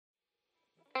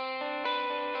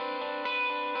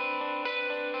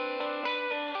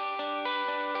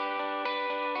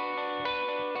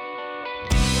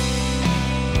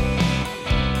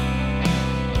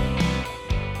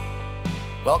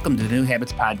Welcome to the New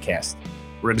Habits Podcast,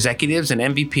 where executives and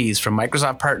MVPs from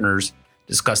Microsoft partners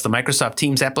discuss the Microsoft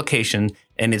Teams application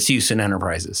and its use in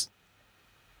enterprises.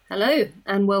 Hello,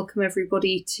 and welcome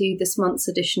everybody to this month's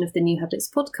edition of the New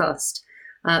Habits Podcast.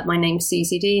 My name's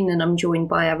Susie Dean, and I'm joined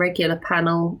by our regular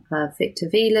panel, Victor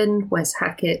Whelan, Wes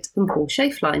Hackett, and Paul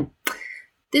Schaeflein.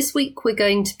 This week we're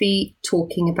going to be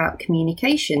talking about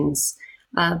communications,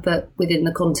 but within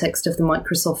the context of the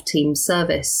Microsoft Teams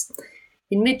service.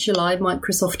 In mid-July,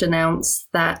 Microsoft announced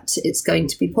that it's going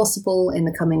to be possible in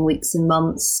the coming weeks and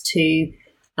months to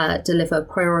deliver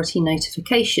priority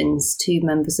notifications to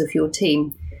members of your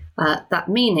team. That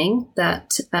meaning that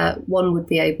one would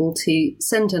be able to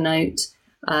send a note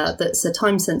that's a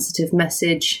time-sensitive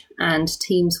message, and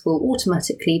Teams will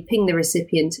automatically ping the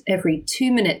recipient every 2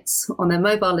 minutes on their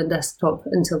mobile and desktop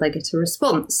until they get a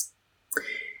response.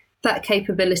 That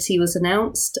capability was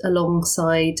announced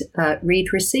alongside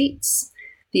read receipts,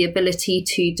 the ability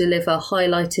to deliver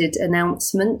highlighted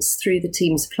announcements through the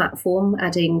Teams platform,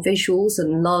 adding visuals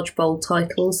and large bold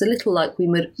titles, a little like we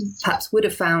perhaps would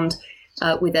have found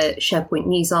with a SharePoint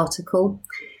news article.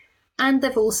 And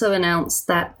they've also announced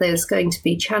that there's going to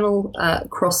be channel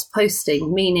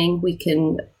cross-posting, meaning we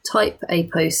can type a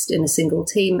post in a single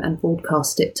team and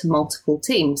broadcast it to multiple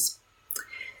teams.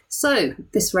 So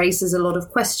this raises a lot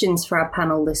of questions for our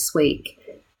panel this week,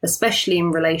 especially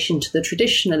in relation to the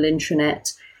traditional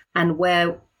intranet and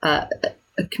where a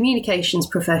communications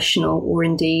professional, or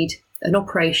indeed an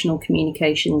operational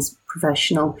communications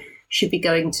professional, should be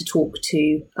going to talk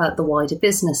to the wider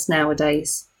business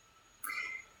nowadays.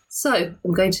 So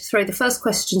I'm going to throw the first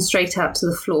question straight out to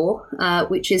the floor,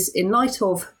 which is, in light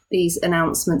of these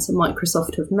announcements that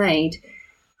Microsoft have made,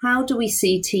 how do we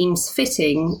see Teams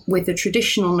fitting with the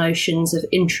traditional notions of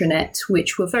intranet,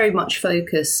 which were very much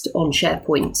focused on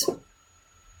SharePoint?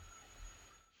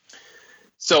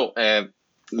 So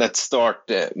let's start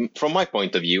from my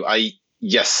point of view.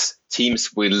 Yes,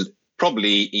 Teams will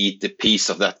probably eat a piece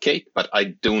of that cake, but I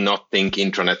do not think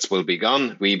intranets will be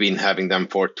gone. We've been having them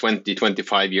for 20,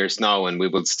 25 years now, and we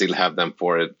will still have them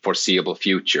for a foreseeable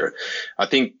future. I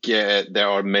think there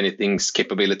are many things,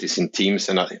 capabilities in Teams,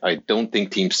 and I don't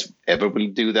think Teams ever will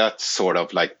do that, sort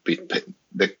of like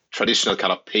the traditional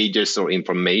kind of pages or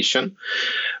information.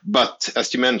 But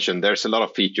as you mentioned, there's a lot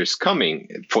of features coming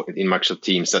in Microsoft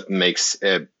Teams that makes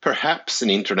perhaps an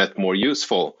intranet more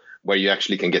useful, where you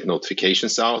actually can get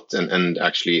notifications out and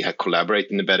actually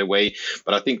collaborate in a better way.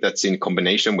 But I think that's in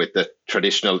combination with the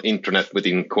traditional intranet,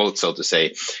 within quotes, so to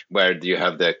say, where you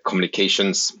have the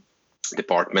communications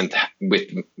department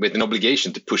with an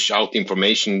obligation to push out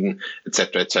information,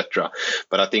 etc., etc.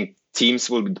 But I think Teams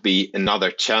will be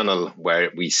another channel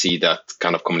where we see that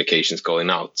kind of communications going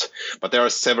out. But there are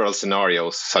several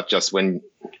scenarios, such as when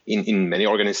in many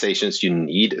organizations you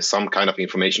need some kind of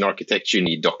information architecture, you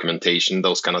need documentation,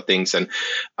 those kind of things. And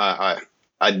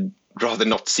I'd rather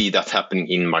not see that happening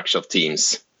in Microsoft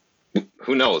Teams.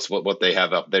 Who knows what they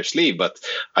have up their sleeve, but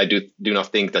I do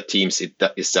not think that Teams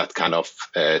is that kind of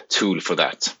tool for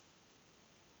that.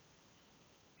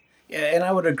 Yeah, and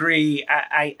I would agree.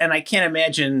 I can't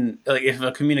imagine if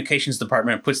a communications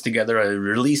department puts together a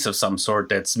release of some sort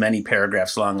that's many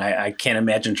paragraphs long. I can't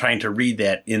imagine trying to read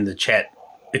that in the chat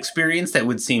experience. That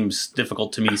would seem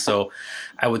difficult to me. So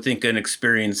I would think an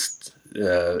experienced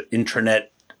intranet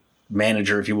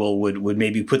manager, if you will, would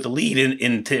maybe put the lead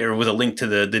into or with a link to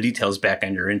the details back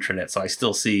on your intranet. So I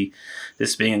still see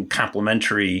this being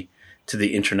complementary to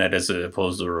the intranet as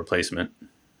opposed to a replacement.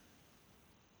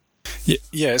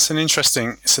 Yeah, it's an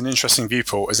interesting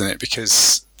viewport, isn't it?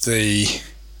 Because the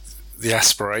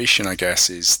aspiration, I guess,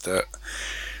 is that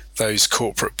those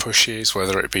corporate pushes,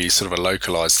 whether it be sort of a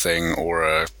localized thing or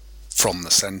a from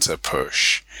the center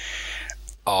push,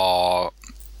 are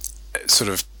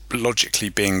sort of logically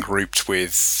being grouped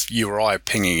with you or I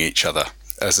pinging each other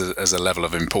as a level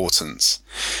of importance.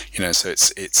 So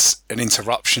it's an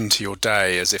interruption to your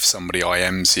day, as if somebody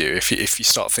IMs you. If you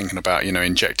start thinking about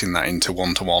injecting that into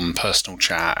one-to-one personal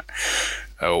chat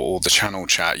or the channel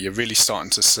chat, you're really starting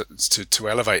to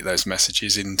elevate those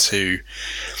messages into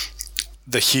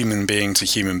the human being to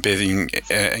human being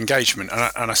engagement.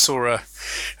 And I saw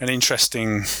an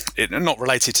interesting, not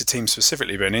related to Teams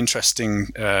specifically, but an interesting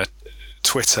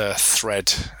Twitter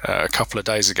thread a couple of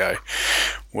days ago,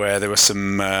 where there were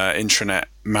some intranet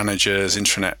managers,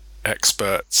 intranet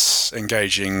experts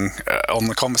engaging on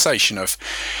the conversation of,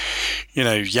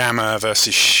 Yammer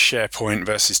versus SharePoint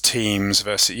versus Teams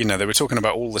versus, they were talking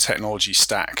about all the technology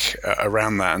stack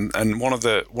around that. And one of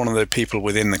the people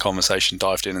within the conversation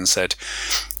dived in and said,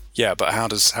 yeah, but how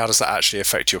does that actually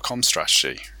affect your comm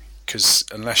strategy? Because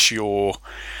unless you're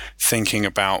thinking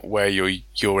about where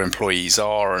your employees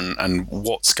are and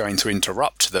what's going to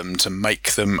interrupt them to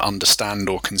make them understand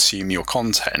or consume your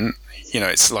content,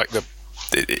 it's like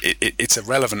it's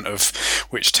irrelevant of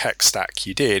which tech stack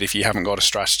you did if you haven't got a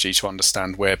strategy to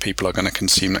understand where people are going to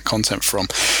consume that content from.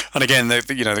 And again,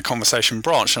 the conversation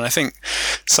branched, and I think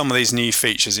some of these new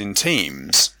features in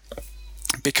Teams,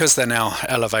 because they're now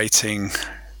elevating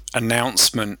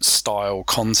announcement style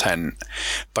content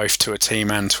both to a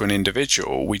team and to an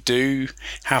individual, we do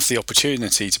have the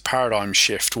opportunity to paradigm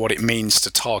shift what it means to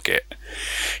target.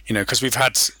 Because we've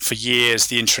had for years,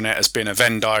 the intranet has been a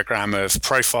Venn diagram of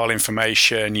profile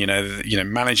information,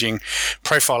 managing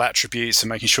profile attributes and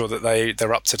making sure that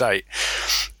they're up to date.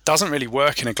 Doesn't really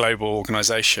work in a global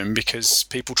organization because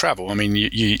people travel. I mean,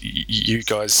 you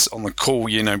guys on the call,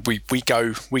 we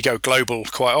go global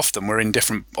quite often. We're in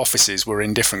different offices, we're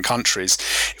in different countries.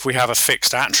 If we have a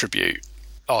fixed attribute,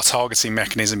 our targeting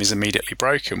mechanism is immediately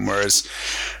broken. Whereas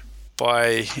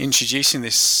by introducing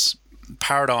this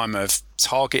paradigm of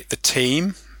target the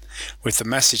team with the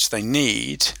message they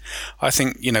need, I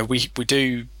think we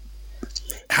do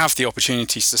have the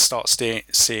opportunities to start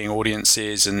seeing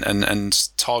audiences and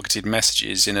targeted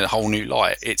messages in a whole new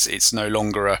light. It's no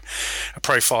longer a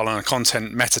profile and a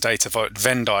content metadata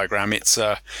Venn diagram. It's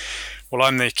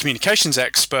I'm the communications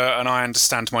expert and I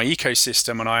understand my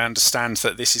ecosystem and I understand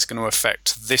that this is going to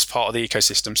affect this part of the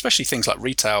ecosystem, especially things like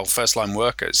retail, first-line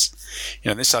workers.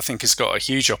 This I think has got a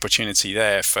huge opportunity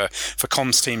there for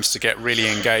comms teams to get really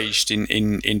engaged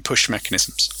in push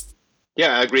mechanisms.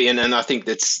 Yeah, I agree. And I think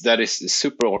that is a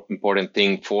super important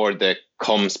thing for the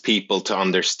comms people to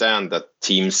understand, that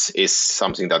Teams is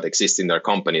something that exists in their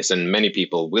companies, and many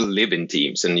people will live in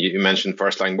Teams. And you mentioned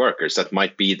first-line workers, that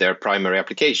might be their primary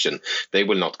application. They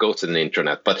will not go to the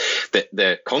intranet, but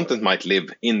the content might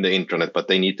live in the intranet, but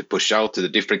they need to push out to the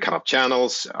different kind of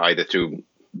channels, either through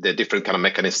the different kind of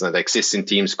mechanisms that exist in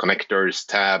Teams, connectors,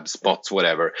 tabs, bots,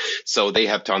 whatever. So they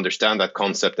have to understand that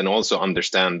concept and also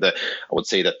understand I would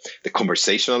say that the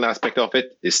conversational aspect of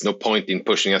it. There's no point in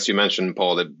pushing, as you mentioned,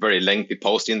 Paul, a very lengthy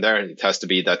post in there. It has to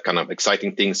be that kind of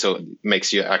exciting thing. So it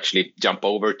makes you actually jump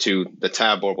over to the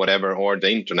tab or whatever, or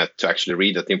the internet to actually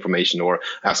read that information or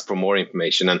ask for more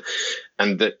information.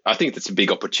 And I think that's a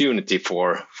big opportunity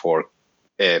for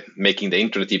making the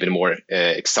internet even more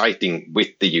exciting with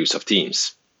the use of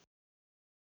Teams.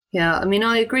 Yeah, I mean,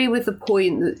 I agree with the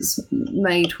point that's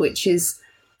made, which is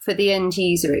for the end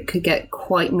user, it could get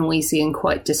quite noisy and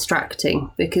quite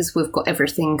distracting because we've got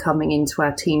everything coming into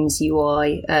our Teams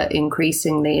UI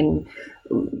increasingly. And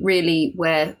really,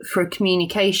 where for a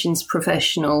communications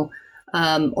professional,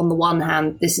 on the one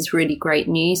hand, this is really great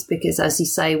news because, as you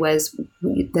say,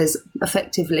 there's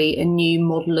effectively a new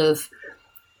model of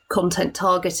content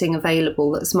targeting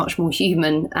available that's much more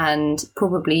human and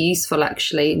probably useful,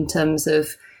 actually, in terms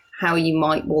of how you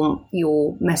might want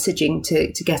your messaging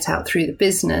to get out through the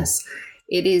business.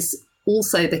 It is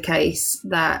also the case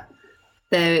that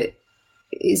there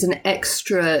is an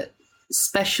extra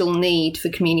special need for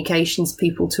communications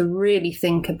people to really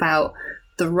think about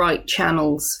the right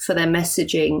channels for their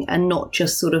messaging and not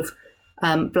just sort of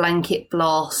blanket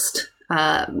blast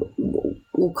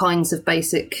all kinds of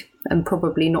basic and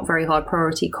probably not very high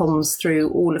priority comms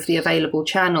through all of the available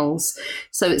channels.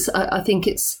 So I think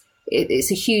it's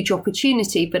a huge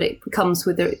opportunity, but it comes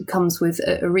with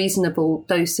a reasonable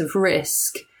dose of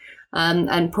risk,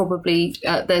 and probably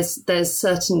there's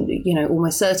certain,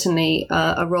 almost certainly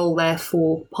a role there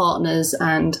for partners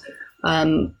and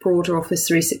broader Office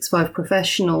 365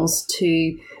 professionals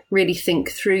to really think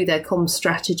through their comms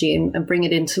strategy and bring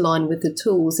it into line with the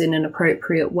tools in an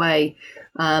appropriate way.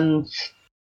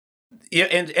 Yeah,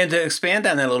 and to expand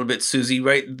on that a little bit, Susie,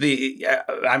 right?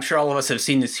 I'm sure all of us have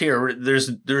seen this here.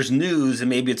 There's news, and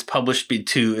maybe it's published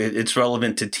it's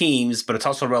relevant to Teams, but it's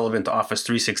also relevant to Office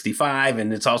 365,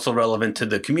 and it's also relevant to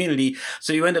the community.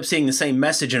 So you end up seeing the same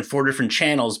message in 4 different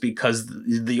channels because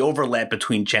the overlap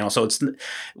between channels. So it's,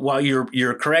 while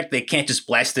you're correct, they can't just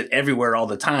blast it everywhere all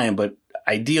the time, but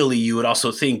ideally, you would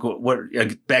also think,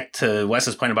 back to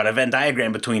Wes's point about a Venn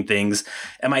diagram between things,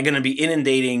 am I going to be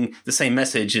inundating the same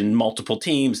message in multiple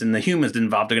teams, and the humans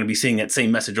involved are going to be seeing that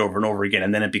same message over and over again,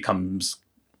 and then it becomes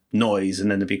noise,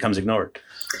 and then it becomes ignored?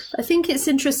 I think it's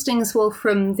interesting as well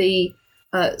from the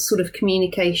sort of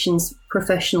communications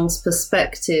professional's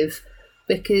perspective,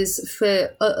 because for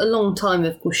a long time,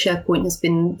 of course, SharePoint has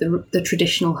been the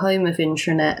traditional home of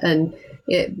intranet, and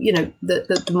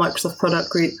the Microsoft product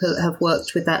group have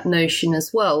worked with that notion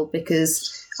as well,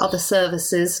 because other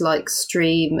services like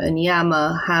Stream and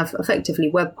Yammer have effectively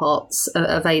web parts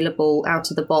available out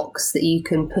of the box that you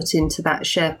can put into that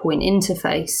SharePoint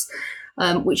interface.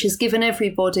 which has given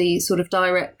everybody sort of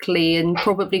directly and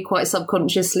probably quite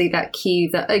subconsciously that cue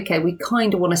that, okay, we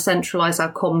kind of want to centralize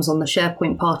our comms on the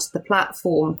SharePoint part of the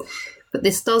platform. But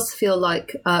this does feel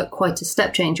like quite a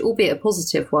step change, albeit a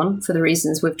positive one for the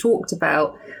reasons we've talked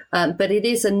about. But it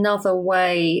is another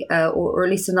way, or at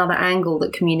least another angle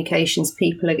that communications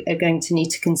people are going to need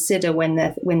to consider when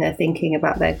they're thinking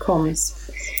about their comms.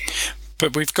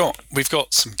 But we've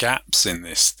got some gaps in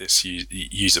this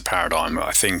user paradigm that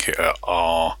I think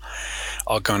are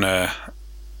going to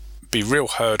be real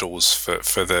hurdles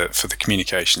for the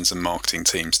communications and marketing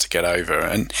teams to get over,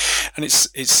 and it's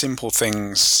simple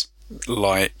things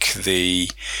like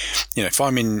if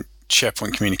I'm in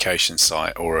SharePoint communication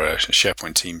site or a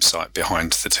SharePoint team site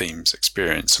behind the Teams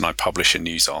experience and I publish a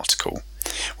news article,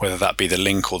 whether that be the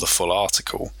link or the full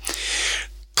article,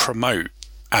 Promote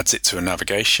adds it to a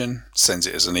navigation, sends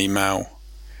it as an email.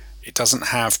 It doesn't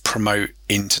have Promote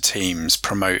into Teams,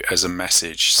 Promote as a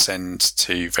message, send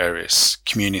to various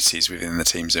communities within the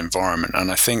Teams environment.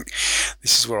 And I think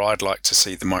this is where I'd like to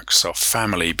see the Microsoft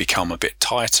family become a bit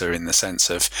tighter, in the sense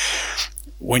of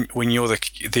when you're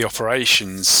the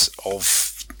operations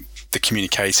of the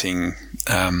communicating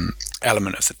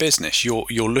element of the business, you're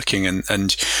looking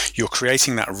and you're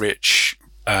creating that rich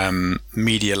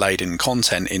media-laden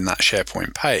content in that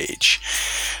SharePoint page.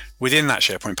 Within that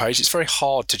SharePoint page, it's very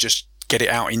hard to just get it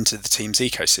out into the Teams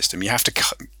ecosystem. You have to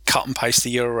cut and paste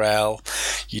the URL.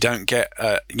 You don't get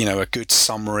a good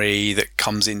summary that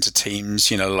comes into Teams.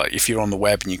 Like if you're on the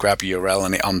web and you grab a URL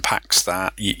and it unpacks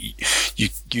that,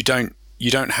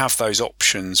 you don't have those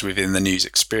options within the news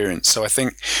experience. So I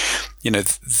think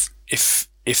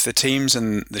if the Teams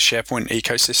and the SharePoint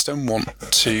ecosystem want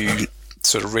to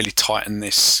sort of really tighten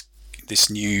this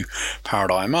new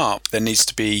paradigm up, there needs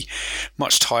to be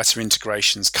much tighter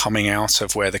integrations coming out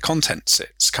of where the content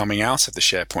sits, coming out of the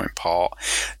SharePoint part,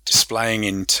 displaying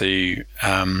into,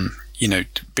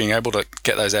 being able to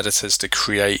get those editors to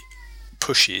create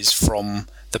pushes from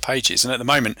the pages. And at the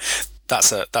moment,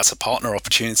 that's a partner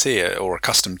opportunity or a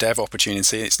custom dev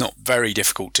opportunity. It's not very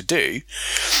difficult to do,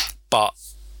 but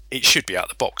it should be out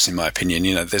the box, in my opinion.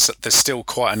 There's still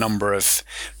quite a number of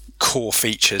core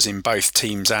features in both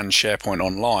Teams and SharePoint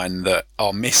Online that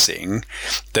are missing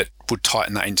that would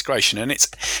tighten that integration, and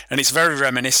it's very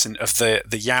reminiscent of the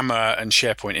Yammer and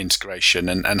SharePoint integration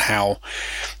and how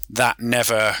that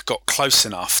never got close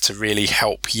enough to really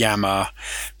help Yammer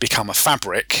become a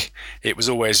fabric. It was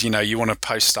always, you want to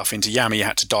post stuff into Yammer, you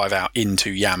had to dive out into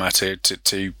Yammer to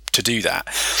do that.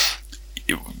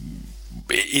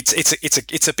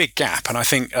 It's a big gap, and I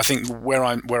think where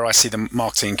I see the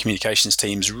marketing and communications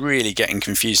teams really getting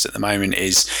confused at the moment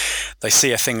is they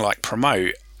see a thing like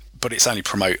Promote, but it's only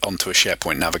Promote onto a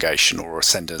SharePoint navigation or a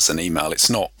send as an email. It's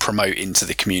not Promote into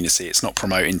the community. It's not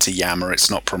Promote into Yammer. It's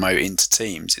not Promote into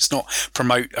Teams. It's not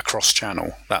Promote across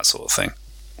channel, that sort of thing.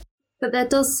 But there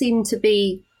does seem to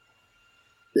be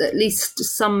at least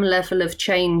some level of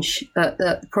change at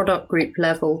the product group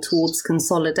level towards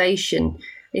consolidation.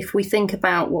 If we think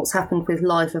about what's happened with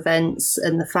live events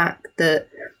and the fact that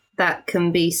that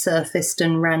can be surfaced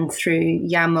and ran through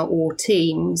Yammer or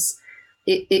Teams,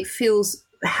 it feels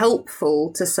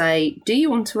helpful to say, do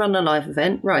you want to run a live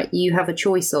event? Right, you have a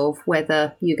choice of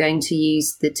whether you're going to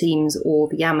use the Teams or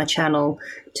the Yammer channel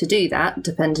to do that,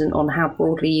 dependent on how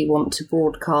broadly you want to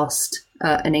broadcast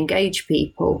and engage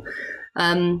people.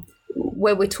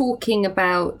 Where we're talking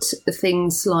about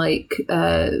things like,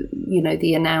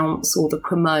 the announce or the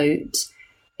promote,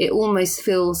 it almost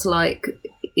feels like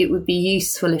it would be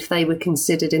useful if they were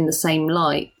considered in the same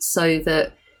light, so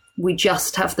that we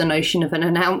just have the notion of an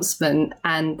announcement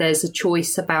and there's a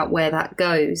choice about where that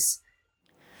goes.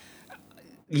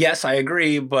 Yes, I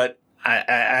agree, but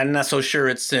I'm not so sure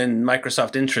it's in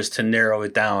Microsoft interest to narrow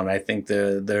it down. I think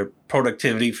the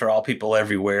productivity for all people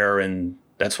everywhere, and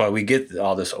that's why we get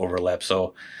all this overlap.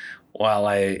 So while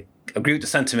I agree with the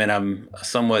sentiment, I'm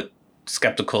somewhat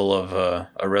skeptical of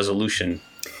a resolution.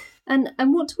 And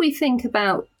what do we think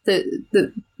about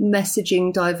the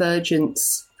messaging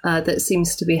divergence that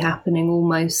seems to be happening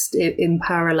almost in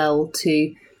parallel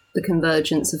to the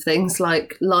convergence of things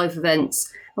like live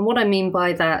events? And what I mean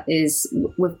by that is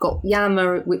we've got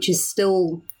Yammer, which is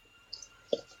still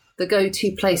the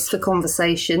go-to place for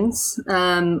conversations.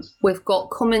 We've got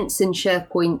comments in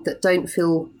SharePoint that don't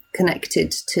feel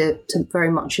connected to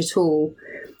very much at all.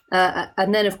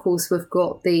 And then, of course, we've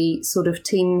got the sort of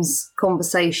Teams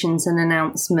conversations and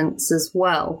announcements as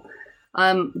well.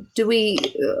 Do we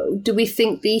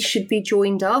think these should be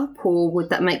joined up, or would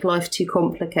that make life too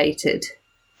complicated?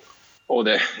 Oh,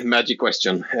 the magic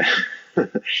question.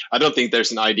 I don't think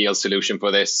there's an ideal solution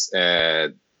for this.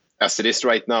 as it is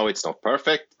right now, it's not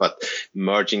perfect, but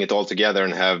merging it all together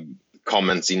and have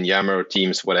comments in Yammer or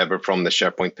Teams, whatever, from the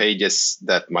SharePoint pages,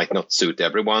 that might not suit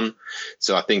everyone.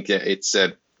 So I think it's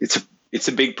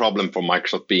a big problem for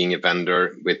Microsoft being a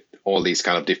vendor with all these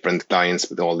kind of different clients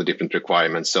with all the different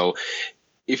requirements. So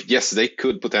if yes, they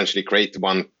could potentially create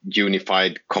one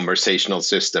unified conversational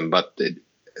system, but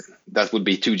that would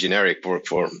be too generic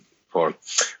for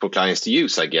clients to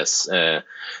use, I guess.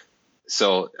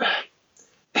 So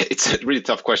it's a really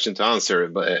tough question to answer,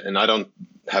 and I don't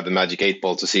have a magic 8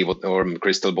 ball to see or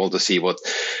crystal ball to see what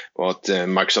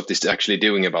Microsoft is actually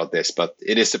doing about this. But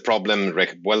it is a problem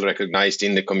well recognized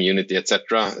in the community,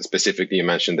 etc. Specifically, you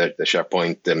mentioned the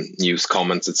SharePoint news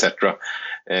comments, etc.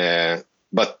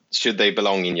 But should they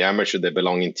belong in Yammer? Should they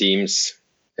belong in Teams?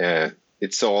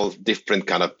 It's all different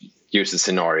kind of user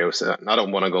scenarios. I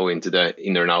don't want to go into the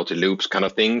inner and outer loops kind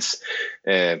of things,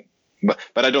 but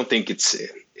I don't think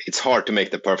it's hard to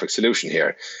make the perfect solution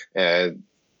here.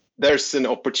 There's an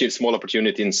small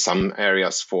opportunity in some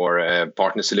areas for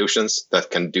partner solutions that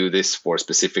can do this for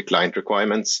specific client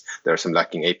requirements. There are some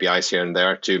lacking APIs here and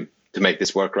there to make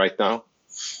this work right now.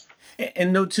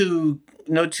 And no two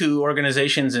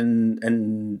organizations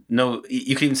and no,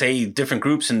 you can even say different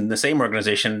groups in the same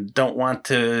organization don't want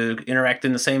to interact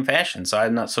in the same fashion. So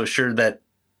I'm not so sure that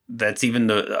that's even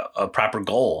a proper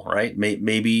goal, right?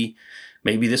 Maybe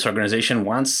this organization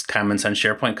wants comments on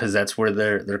SharePoint because that's where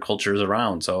their culture is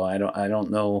around. So I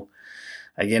don't know.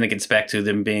 Again, it gets back to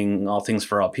them being all things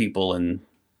for all people and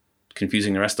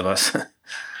confusing the rest of us.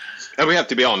 And we have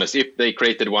to be honest, if they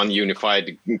created one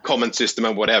unified comment system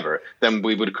and whatever, then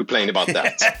we would complain about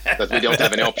that we don't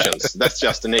have any options. That's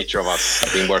just the nature of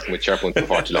us being working with SharePoint for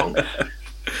far too long.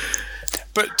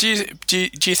 But do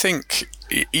you think,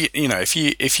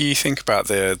 if you think about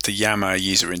the Yammer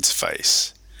user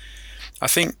interface, I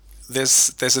think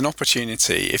there's an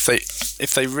opportunity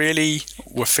if they really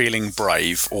were feeling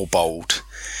brave or bold,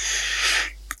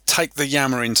 take the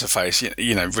Yammer interface,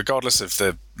 regardless of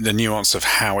the nuance of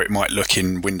how it might look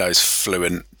in Windows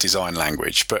Fluent design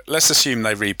language, but let's assume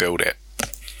they rebuild it.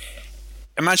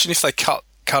 Imagine if they cut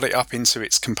it up into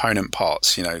its component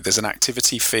parts. There's an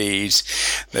activity feed,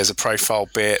 there's a profile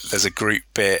bit, there's a group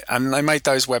bit, and they made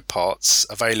those web parts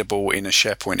available in a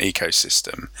SharePoint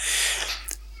ecosystem.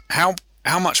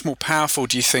 How much more powerful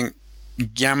do you think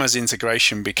Yammer's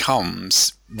integration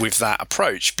becomes with that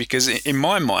approach? Because in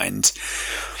my mind,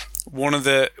 one of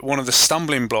the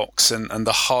stumbling blocks and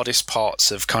the hardest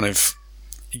parts of kind of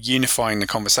unifying the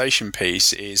conversation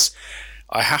piece is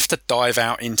I have to dive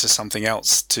out into something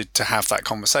else to have that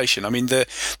conversation. I mean, the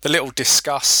little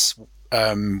discuss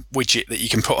widget that you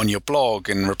can put on your blog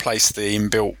and replace the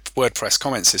inbuilt WordPress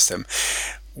comment system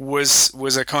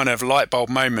was a kind of light bulb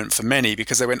moment for many,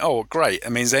 because they went, oh, great, it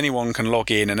means anyone can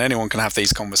log in and anyone can have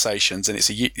these conversations, and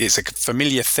it's a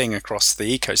familiar thing across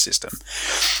the ecosystem.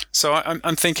 So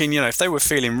I'm thinking, if they were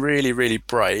feeling really, really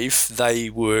brave, they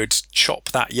would chop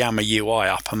that Yammer UI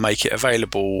up and make it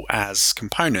available as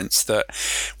components that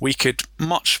we could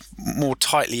much more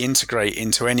tightly integrate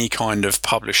into any kind of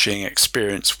publishing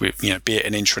experience with, be it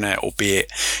an intranet or be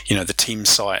it, the team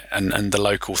site and the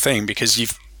local thing, because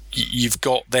you've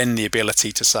got then the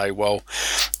ability to say, well,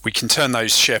 we can turn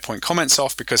those SharePoint comments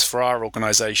off because for our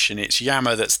organization, it's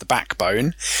Yammer that's the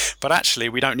backbone. But actually,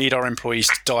 we don't need our employees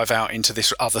to dive out into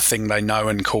this other thing they know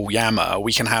and call Yammer.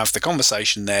 We can have the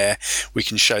conversation there. We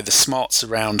can show the smarts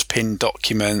around pinned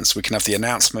documents. We can have the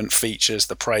announcement features,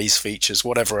 the praise features,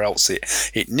 whatever else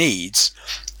it needs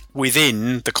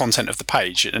within the content of the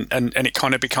page. And it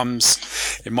kind of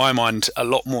becomes, in my mind, a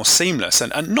lot more seamless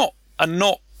and not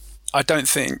I don't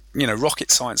think,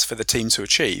 rocket science for the team to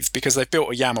achieve, because they've built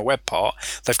a Yammer web part.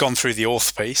 They've gone through the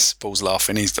auth piece. Paul's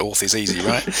laughing. The auth is easy,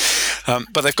 right?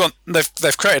 But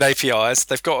they've created APIs.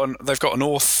 They've got an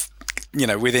auth,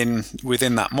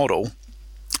 within that model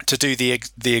to do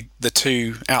the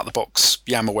two out the box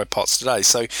Yammer web parts today.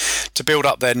 So to build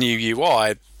up their new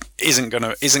UI isn't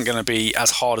gonna be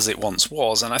as hard as it once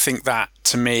was. And I think that,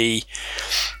 to me,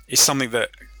 is something that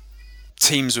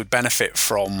teams would benefit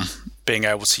from being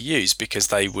able to use, because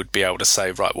they would be able to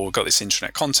say, right, well, we've got this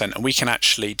intranet content and we can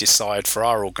actually decide for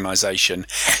our organization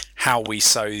how we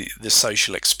sow the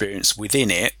social experience within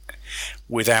it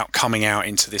without coming out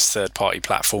into this third-party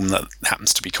platform that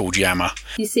happens to be called Yammer.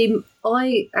 You see,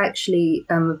 I actually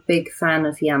am a big fan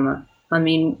of Yammer. I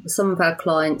mean, some of our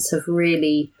clients have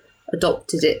really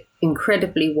adopted it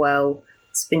incredibly well.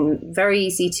 It's been very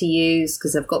easy to use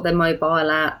because they've got their mobile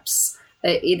apps.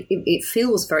 It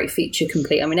feels very feature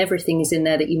complete. I mean, everything is in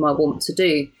there that you might want to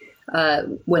do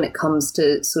when it comes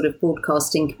to sort of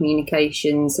broadcasting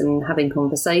communications and having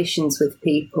conversations with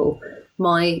people.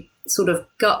 My sort of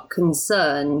gut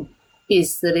concern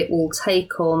is that it will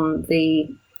take on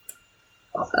the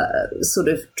sort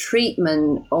of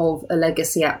treatment of a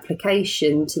legacy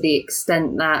application to the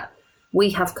extent that we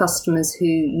have customers who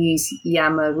use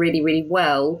Yammer really, really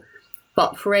well.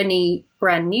 But for any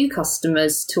brand new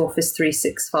customers to Office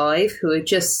 365 who are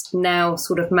just now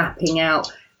sort of mapping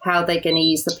out how they're going to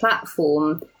use the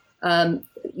platform,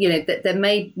 there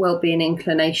may well be an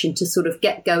inclination to sort of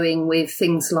get going with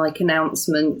things like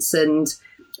announcements and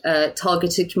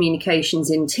targeted communications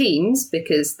in Teams,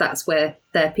 because that's where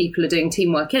their people are doing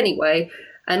teamwork anyway,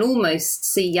 and almost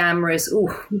see Yammer as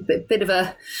a bit of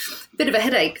a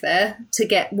headache there to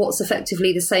get what's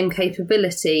effectively the same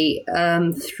capability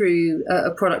through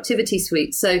a productivity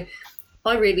suite. So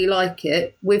I really like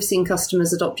it. We've seen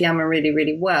customers adopt Yammer really,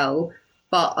 really well.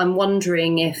 But I'm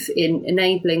wondering if in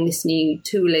enabling this new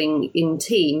tooling in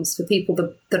Teams for people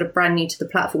that are brand new to the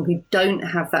platform who don't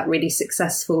have that really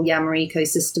successful Yammer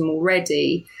ecosystem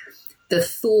already, the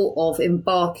thought of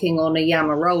embarking on a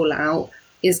Yammer rollout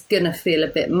is going to feel a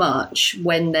bit much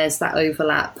when there's that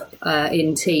overlap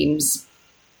in Teams.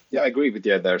 Yeah, I agree with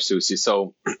you there, Susie.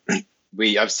 So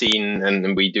I've seen,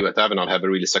 and we do at Avanade have a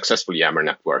really successful Yammer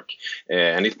network,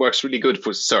 and it works really good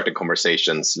for certain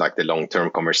conversations, like the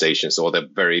long-term conversations or the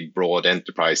very broad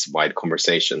enterprise-wide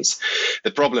conversations.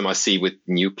 The problem I see with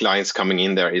new clients coming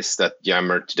in there is that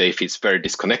Yammer today feels very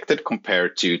disconnected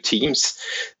compared to Teams.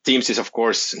 Teams is, of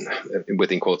course,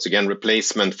 within quotes again,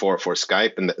 replacement for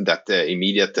Skype and that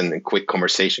immediate and quick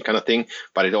conversation kind of thing.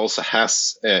 But it also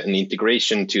has an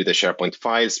integration to the SharePoint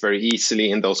files very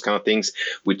easily and those kind of things,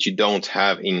 which you don't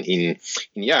have in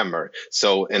Yammer.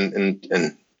 So and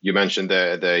you mentioned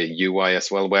the UI as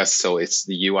well, Wes. So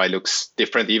the UI looks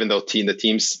different, even though the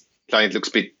Teams client looks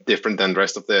a bit different than the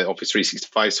rest of the Office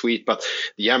 365 suite. But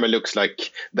the Yammer looks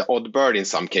like the odd bird in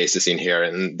some cases in here,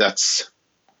 and that's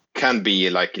can be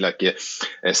like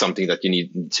something that you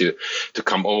need to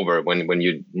come over when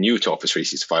you're new to Office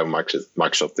 365 or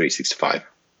Microsoft 365.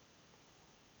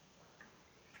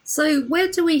 So where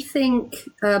do we think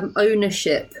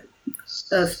ownership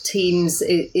of Teams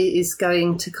is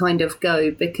going to kind of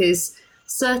go? Because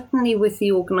certainly with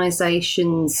the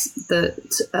organisations that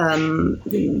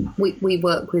we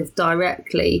work with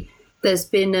directly, there's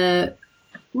been a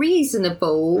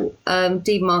reasonable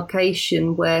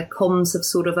demarcation where comms have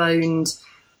sort of owned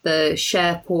the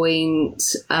SharePoint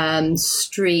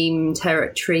stream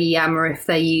territory, Yammer if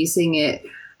they're using it,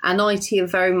 and IT have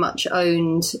very much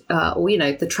owned,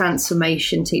 the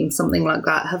transformation team, something like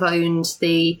that, have owned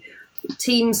the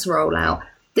Teams rollout.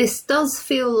 This does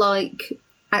feel like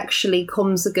actually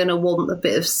comms are going to want a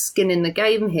bit of skin in the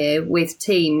game here with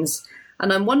Teams.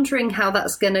 And I'm wondering how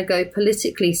that's going to go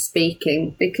politically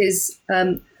speaking, because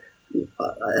I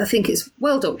think it's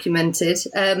well documented,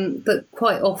 but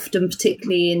quite often,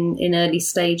 particularly in early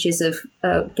stages of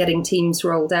getting Teams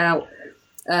rolled out,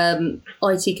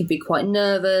 IT can be quite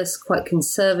nervous, quite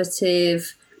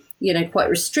conservative, quite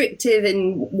restrictive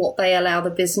in what they allow the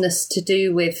business to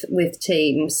do with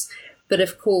Teams. But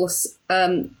of course,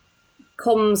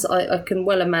 comms, I can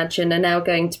well imagine, are now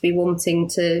going to be wanting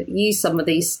to use some of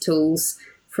these tools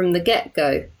from the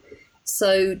get-go.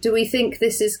 So do we think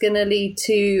this is going to lead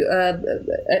to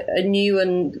a new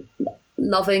and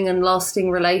loving and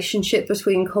lasting relationship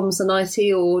between comms and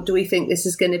IT, or do we think this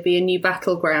is going to be a new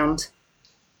battleground?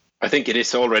 I think it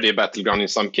is already a battleground in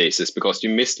some cases, because you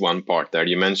missed one part there.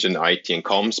 You mentioned IT and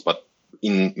comms, but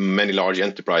in many large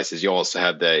enterprises, you also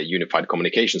have the unified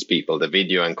communications people, the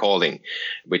video and calling,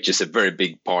 which is a very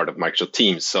big part of Microsoft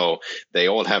Teams. So they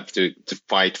all have to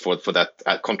fight for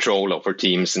that control over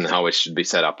Teams and how it should be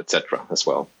set up, etc. as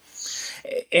well.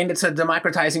 And it's a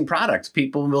democratizing product.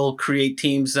 People will create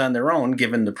teams on their own,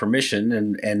 given the permission.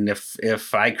 And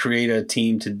if I create a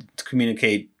team to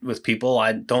communicate with people,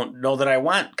 I don't know that I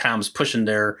want comms pushing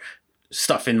their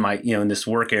stuff in my, in this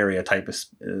work area type of,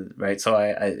 right. So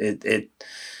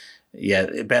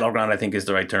battleground, I think, is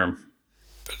the right term.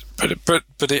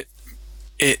 But it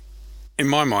in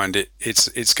my mind,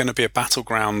 it's going to be a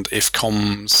battleground if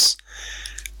comms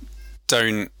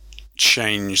don't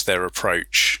change their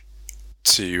approach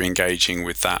to engaging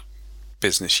with that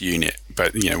business unit,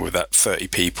 but with that 30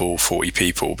 people, 40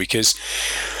 people, because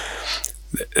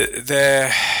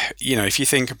they're, if you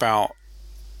think about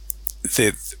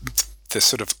the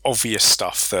sort of obvious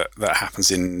stuff that happens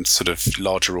in sort of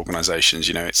larger organizations,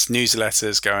 it's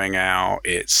newsletters going out,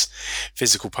 it's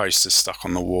physical posters stuck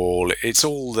on the wall, it's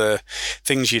all the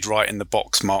things you'd write in the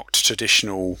box marked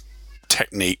traditional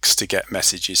techniques to get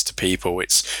messages to people.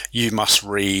 It's you must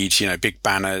read, big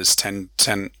banners 10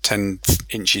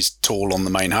 inches tall on the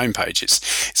main homepage.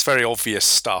 It's very obvious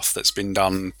stuff that's been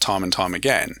done time and time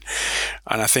again.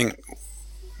 And I think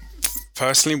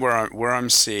personally where I'm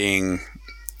seeing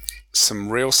some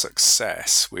real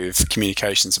success with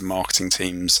communications and marketing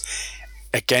teams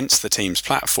against the Teams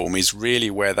platform is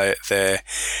really where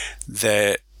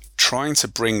they're trying to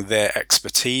bring their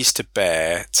expertise to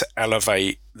bear to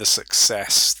elevate the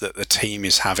success that the team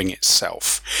is having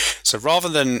itself. So rather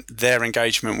than their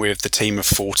engagement with the team of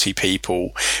 40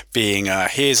 people being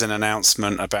here's an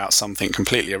announcement about something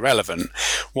completely irrelevant,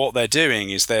 what they're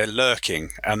doing is they're lurking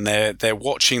and they're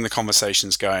watching the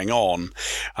conversations going on,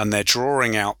 and they're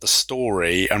drawing out the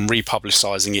story and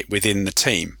republicizing it within the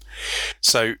team.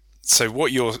 So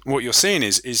what you're seeing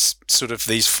is sort of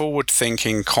these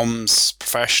forward-thinking comms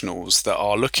professionals that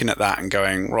are looking at that and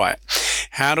going, right,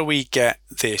 how do we get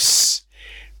this,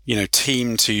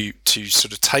 team to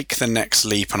sort of take the next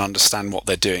leap and understand what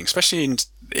they're doing, especially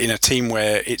in a team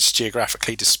where it's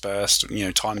geographically dispersed,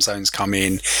 time zones come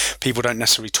in, people don't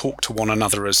necessarily talk to one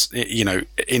another as,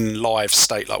 in live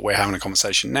state like we're having a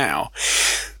conversation now.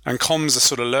 And comms are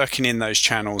sort of lurking in those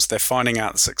channels. They're finding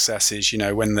out the successes,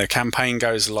 when the campaign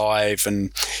goes live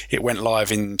and it went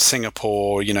live in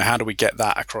Singapore, how do we get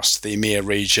that across to the EMEA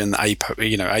region?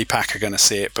 APAC are going to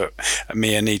see it, but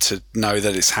EMEA need to know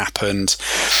that it's happened.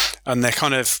 And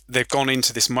they've gone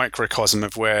into this microcosm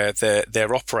of where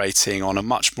they're operating on a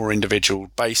much more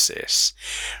individual basis,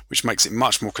 which makes it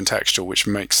much more contextual, which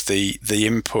makes the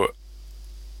input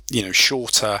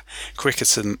shorter, quicker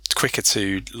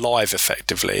to live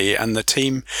effectively, and the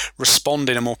team respond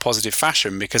in a more positive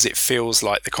fashion because it feels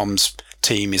like the comms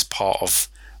team is part of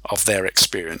their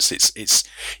experience. It's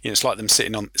like them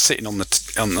sitting on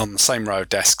the same row of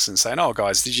desks and saying, "Oh,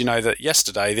 guys, did you know that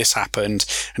yesterday this happened,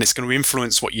 and it's going to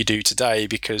influence what you do today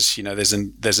because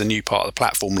there's a new part of the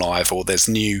platform live, or there's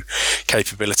new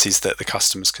capabilities that the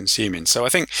customer's consuming." So I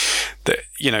think that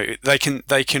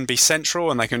they can be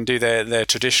central and they can do their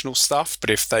traditional stuff,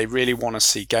 but if they really want to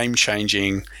see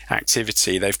game-changing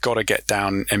activity, they've got to get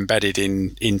down embedded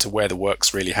into where the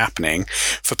work's really happening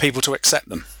for people to accept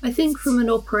them. I think from an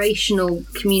operational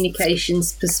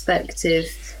communications perspective,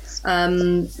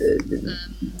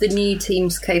 the new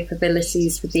Teams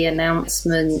capabilities with the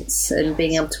announcements and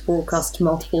being able to broadcast to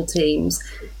multiple teams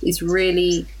is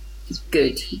really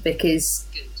good, because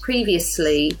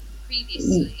previously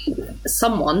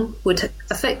someone would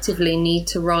effectively need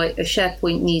to write a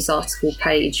SharePoint news article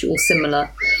page or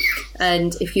similar,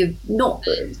 and if you're not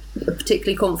a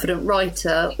particularly confident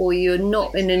writer, or you're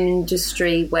not in an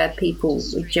industry where people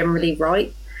generally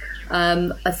write,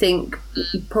 I think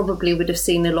you probably would have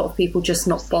seen a lot of people just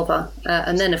not bother.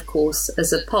 And then, of course,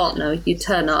 as a partner, you'd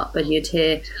turn up and you'd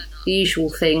hear the usual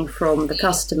thing from the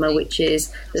customer, which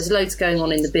is there's loads going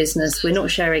on in the business. We're not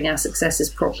sharing our successes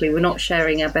properly. We're not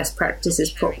sharing our best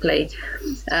practices properly.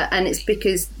 And it's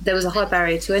because there was a high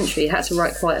barrier to entry. You had to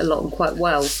write quite a lot and quite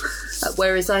well.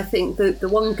 Whereas I think the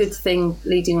one good thing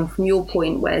leading on from your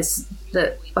point, Wes,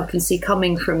 that I can see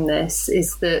coming from this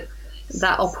is that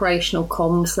operational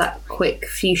comms, that quick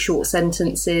few short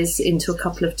sentences into a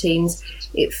couple of teams,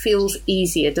 it feels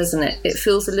easier, doesn't it? It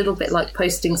feels a little bit like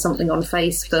posting something on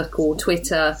Facebook or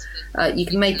Twitter. You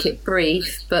can make it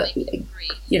brief, but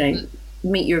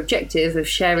meet your objective of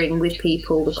sharing with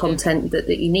people the content that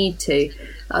you need to.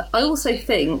 I also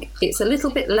think it's a little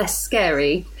bit less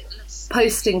scary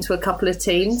posting to a couple of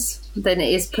teams than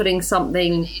it is putting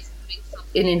something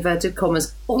in inverted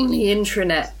commas on the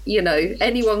intranet.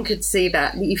 Anyone could see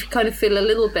that. You kind of feel a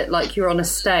little bit like you're on a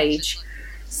stage.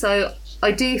 So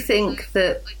I do think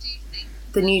that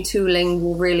the new tooling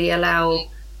will really allow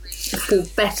for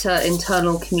better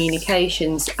internal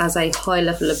communications as a high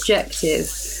level objective.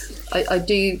 I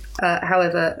do,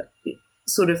 however,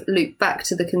 sort of loop back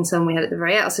to the concern we had at the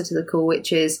very outset of the call,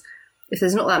 which is if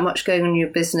there's not that much going on in your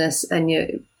business and you're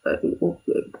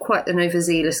quite an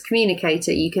overzealous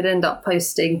communicator, you could end up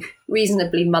posting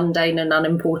reasonably mundane and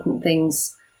unimportant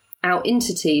things out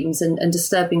into teams and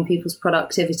disturbing people's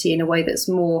productivity in a way that's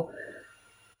more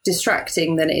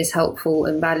distracting than it is helpful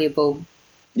and valuable.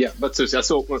 Yeah, but so I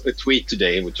saw a tweet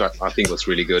today, which I think was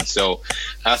really good. So,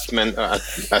 at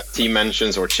team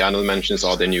mentions or channel mentions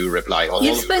are the new reply all.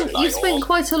 You've spent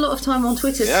quite a lot of time on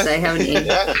Twitter today, haven't you?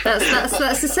 Yeah.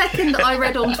 That's the second that I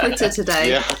read on Twitter today.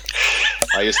 Yeah.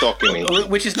 Are you stalking me?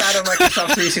 Which is not a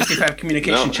Microsoft 365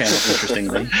 communication channel,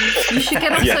 interestingly. You should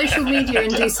get on social media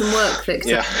and do some work, Victor.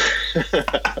 Yeah.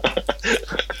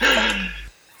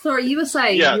 So Sorry, you were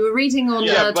saying you were reading on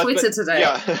Twitter today.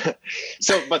 Yeah.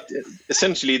 But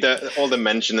essentially, all the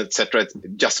mention, etc.,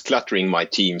 just cluttering my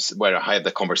teams where I had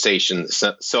the conversation.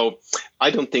 So I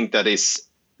don't think that is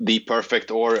the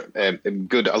perfect or a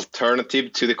good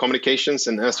alternative to the communications.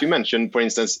 And as you mentioned, for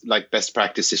instance, like best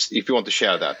practices, if you want to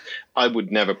share that, I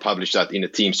would never publish that in a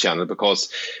Teams channel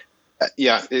because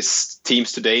this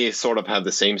Teams today sort of have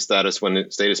the same status when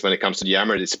it comes to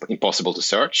Yammer. It's impossible to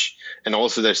search, and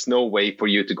also there's no way for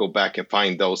you to go back and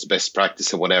find those best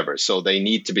practices or whatever. So they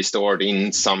need to be stored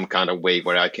in some kind of way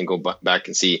where I can go back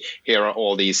and see here are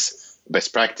all these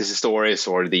best practices stories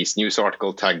or these news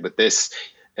article tagged with this.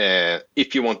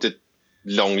 If you want it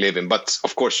long living, but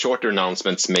of course shorter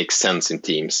announcements make sense in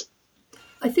Teams.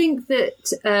 I think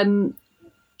that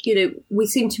we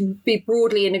seem to be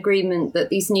broadly in agreement that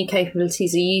these new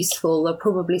capabilities are useful. They'll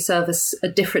probably serve as a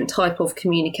different type of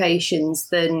communications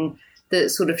than the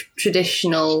sort of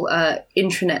traditional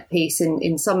intranet piece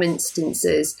in some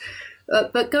instances.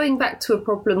 But going back to a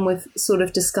problem we've sort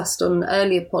of discussed on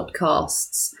earlier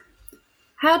podcasts,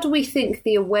 how do we think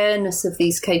the awareness of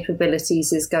these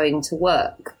capabilities is going to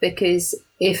work? Because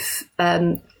if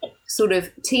sort of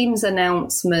Teams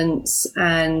announcements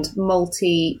and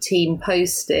multi-team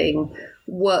posting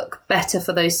work better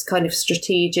for those kind of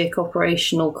strategic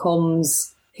operational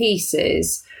comms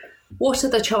pieces, what are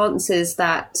the chances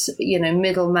that,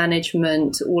 middle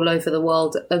management all over the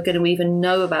world are going to even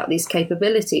know about these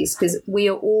capabilities? Because we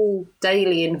are all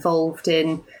daily involved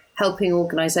in helping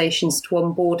organizations to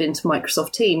onboard into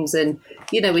Microsoft Teams. And,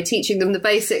 we're teaching them the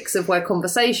basics of where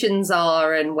conversations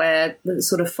are and where the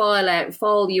sort of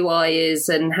file UI is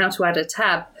and how to add a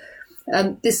tab.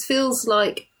 This feels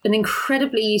like an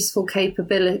incredibly useful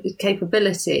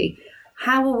capability.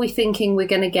 How are we thinking we're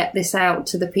going to get this out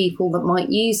to the people that might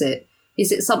use it?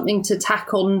 Is it something to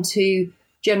tack on to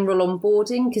general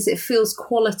onboarding? Because it feels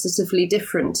qualitatively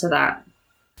different to that.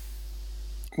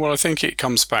 Well, I think it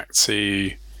comes back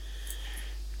to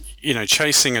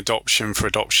chasing adoption for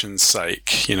adoption's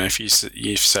sake. If you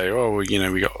say,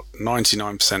 we got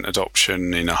 99%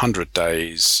 adoption in 100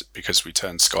 days because we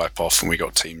turned Skype off and we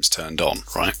got Teams turned on,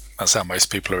 right? That's how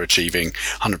most people are achieving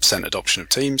 100% adoption of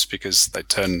Teams, because they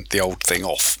turn the old thing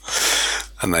off,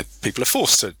 and people are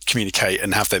forced to communicate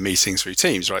and have their meetings through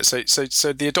Teams, right? So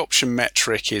the adoption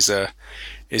metric is an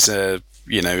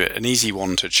easy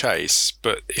one to chase.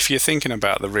 But if you're thinking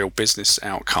about the real business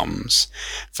outcomes,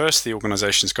 first the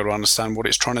organization's got to understand what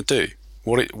it's trying to do.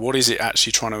 What is it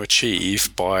actually trying to achieve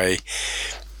by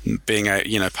being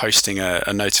posting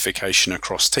a notification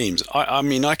across Teams?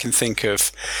 I can think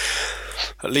of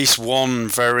at least one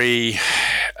very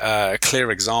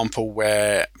clear example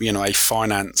where a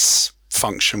finance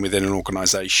function within an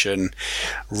organization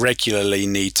regularly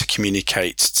need to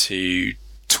communicate to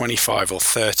 25 or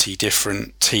 30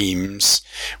 different teams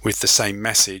with the same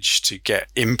message to get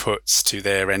inputs to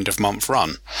their end of month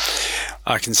run.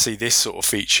 I can see this sort of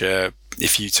feature,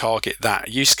 if you target that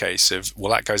use case of,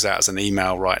 that goes out as an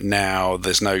email right now,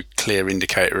 there's no clear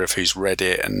indicator of who's read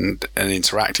it and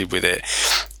interacted with it.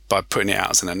 By putting it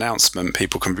out as an announcement,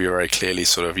 people can be very clearly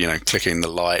sort of, clicking the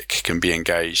like, can be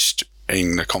engaged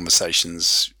in the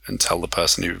conversations and tell the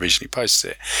person who originally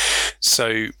posted it.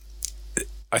 So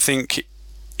I think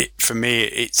for me,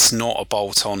 it's not a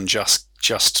bolt-on,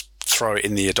 just throw it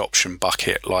in the adoption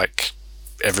bucket like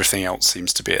everything else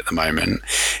seems to be at the moment.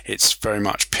 It's very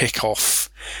much pick off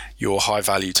your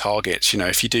high-value targets.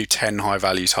 If you do 10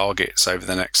 high-value targets over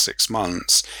the next 6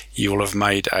 months, you will have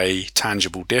made a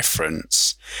tangible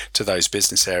difference to those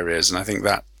business areas. And I think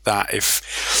that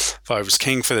if I was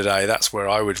king for the day, that's where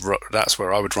I would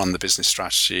run the business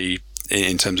strategy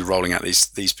in terms of rolling out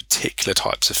these particular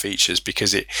types of features,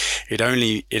 because it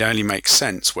only makes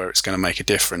sense where it's going to make a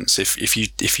difference. If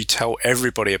you tell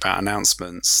everybody about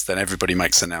announcements, then everybody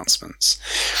makes announcements.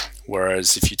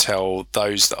 Whereas if you tell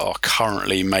those that are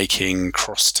currently making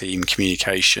cross-team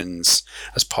communications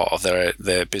as part of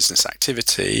their business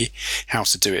activity how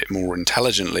to do it more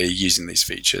intelligently using these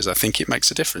features, I think it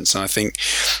makes a difference. And I think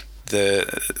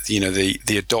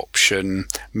the adoption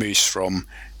moves from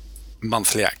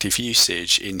monthly active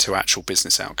usage into actual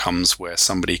business outcomes, where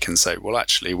somebody can say, well,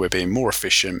 actually, we're being more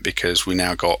efficient because we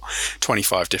now got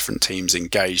 25 different teams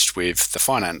engaged with the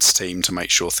finance team to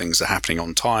make sure things are happening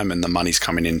on time and the money's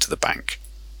coming into the bank.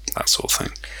 That sort of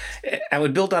thing. I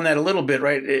would build on that a little bit,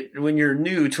 right? When you're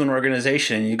new to an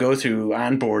organization, you go through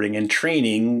onboarding and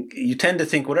training, you tend to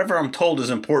think whatever I'm told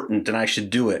is important and I should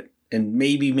do it. And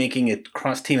maybe making a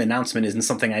cross-team announcement isn't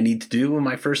something I need to do on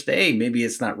my first day. Maybe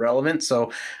it's not relevant.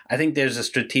 So I think there's a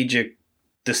strategic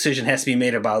decision has to be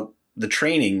made about the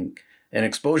training and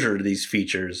exposure to these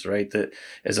features, right? That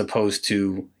as opposed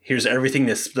to here's everything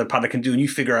the product can do, and you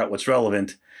figure out what's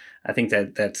relevant. I think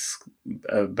that's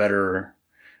a better,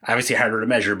 obviously harder to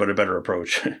measure, but a better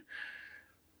approach.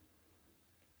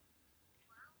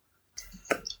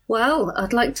 Well,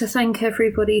 I'd like to thank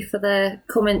everybody for their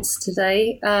comments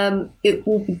today. It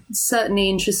will be certainly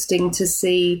interesting to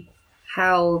see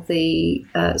how the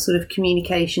sort of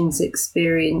communications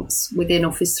experience within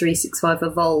Office 365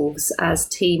 evolves as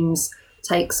Teams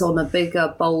takes on a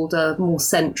bigger, bolder, more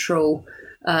central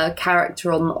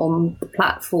character on the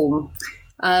platform.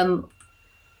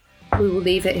 We will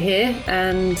leave it here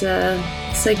and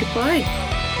say goodbye.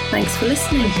 Thanks for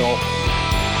listening.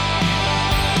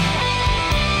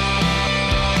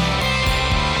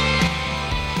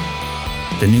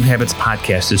 The New Habits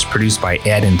podcast is produced by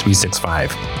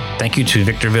Add-In365. Thank you to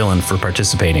Victor Villain for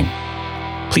participating.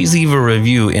 Please leave a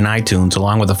review in iTunes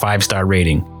along with a 5-star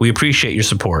rating. We appreciate your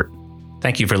support.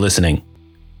 Thank you for listening.